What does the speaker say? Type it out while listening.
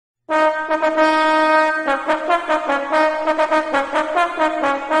In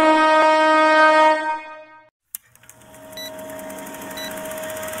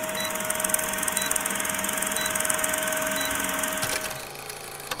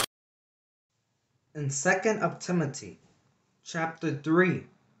 2 of Timothy, chapter 3,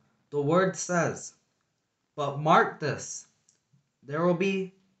 the word says, "But mark this, there will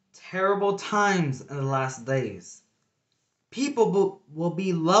be terrible times in the last days. People will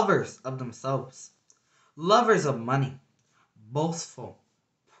be lovers of themselves, lovers of money, boastful,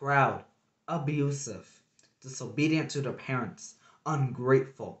 proud, abusive, disobedient to their parents,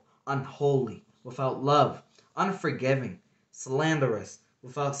 ungrateful, unholy, without love, unforgiving, slanderous,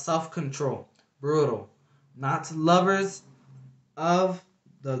 without self-control, brutal, not lovers of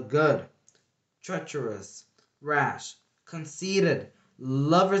the good, treacherous, rash, conceited,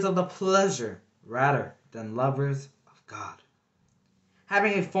 lovers of the pleasure rather than lovers of God,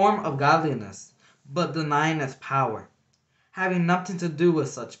 having a form of godliness, but denying its power, having nothing to do with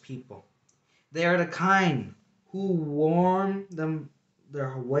such people. They are the kind who worm them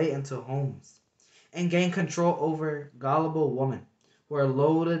their way into homes and gain control over gullible women who are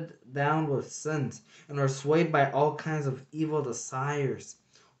loaded down with sins and are swayed by all kinds of evil desires,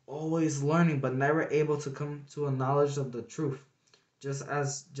 always learning but never able to come to a knowledge of the truth, just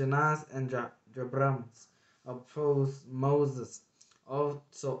as Jannes and Jambres opposed Moses.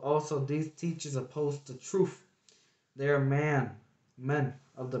 Also these teachers oppose the truth. They are men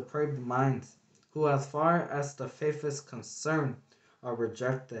of depraved minds, who as far as the faith is concerned are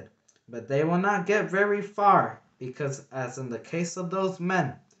rejected. But they will not get very far, because as in the case of those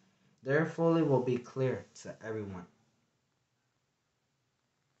men, their folly will be clear to everyone."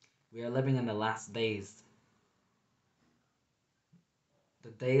 We are living in the last days.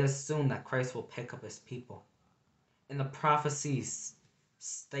 The day is soon that Christ will pick up his people. And the prophecies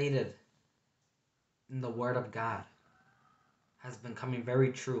stated in the Word of God has been coming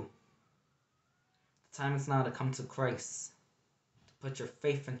very true. The time is now to come to Christ, to put your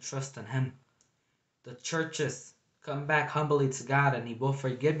faith and trust in him. The churches, come back humbly to God, and he will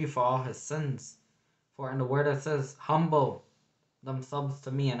forgive you for all his sins. For in the Word it says, "Humble themselves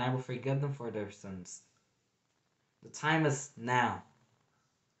to me, and I will forgive them for their sins." The time is now.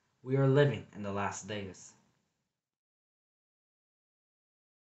 We are living in the last days.